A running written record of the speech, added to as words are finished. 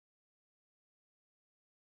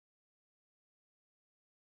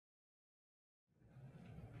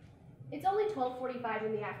It's only 12:45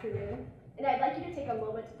 in the afternoon, and I'd like you to take a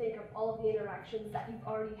moment to think of all of the interactions that you've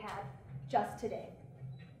already had just today.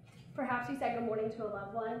 Perhaps you said good morning to a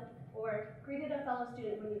loved one, or greeted a fellow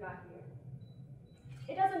student when you got here.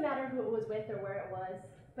 It doesn't matter who it was with or where it was,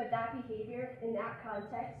 but that behavior in that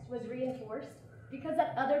context was reinforced because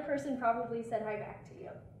that other person probably said hi back to you.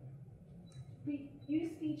 We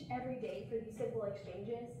use speech every day for these simple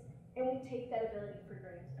exchanges, and we take that ability for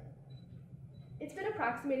granted. It's been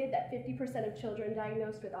approximated that 50% of children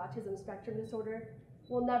diagnosed with autism spectrum disorder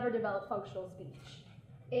will never develop functional speech.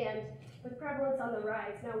 And with prevalence on the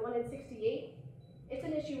rise, now 1 in 68, it's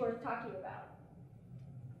an issue worth talking about.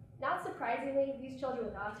 Not surprisingly, these children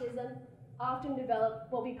with autism often develop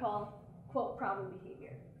what we call, quote, problem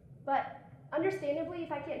behavior. But understandably,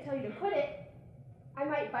 if I can't tell you to quit it, I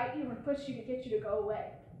might bite you or push you to get you to go away.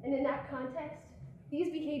 And in that context,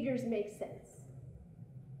 these behaviors make sense.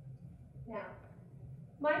 Now,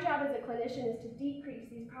 my job as a clinician is to decrease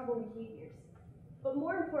these problem behaviors. But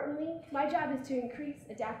more importantly, my job is to increase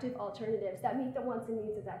adaptive alternatives that meet the wants and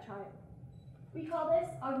needs of that child. We call this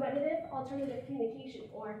augmentative alternative communication,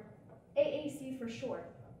 or AAC for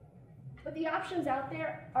short. But the options out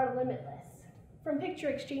there are limitless. From picture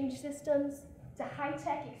exchange systems to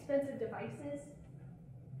high-tech, expensive devices,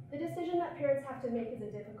 the decision that parents have to make is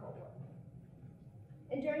a difficult one.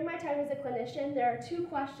 And during my time as a clinician, there are two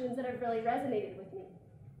questions that have really resonated with me.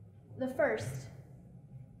 The first,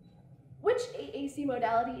 which AAC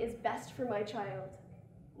modality is best for my child?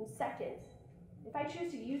 And second, if I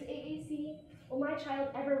choose to use AAC, will my child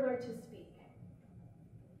ever learn to speak?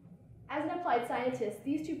 As an applied scientist,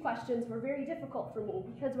 these two questions were very difficult for me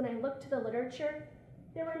because when I looked to the literature,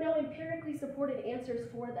 there were no empirically supported answers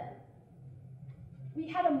for them. We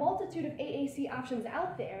had a multitude of AAC options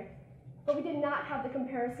out there, but we did not have the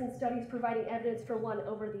comparison studies providing evidence for one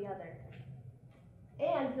over the other.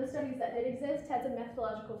 And the studies that did exist had some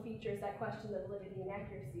methodological features that question the validity and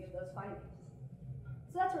accuracy of those findings.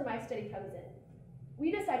 So that's where my study comes in.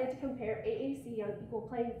 We decided to compare AAC on equal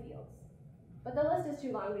playing fields, but the list is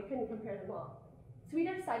too long, we couldn't compare them all. So we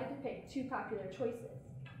decided to pick two popular choices.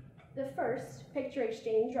 The first, picture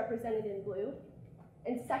exchange, represented in blue,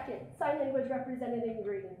 and second, sign language, represented in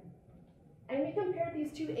green. And we compared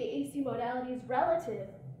these two AAC modalities relative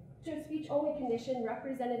to a speech-only condition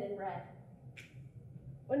represented in red.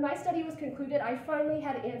 When my study was concluded, I finally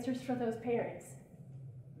had answers for those parents.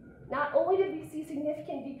 Not only did we see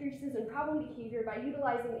significant decreases in problem behavior by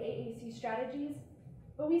utilizing AAC strategies,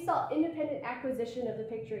 but we saw independent acquisition of the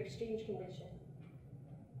picture exchange condition.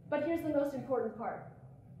 But here's the most important part.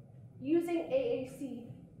 Using AAC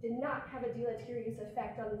did not have a deleterious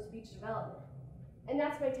effect on the speech development. And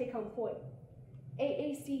that's my take-home point.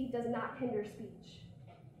 AAC does not hinder speech.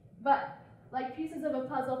 But like pieces of a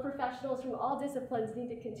puzzle, professionals from all disciplines need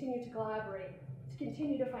to continue to collaborate to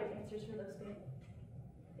continue to find answers for those families.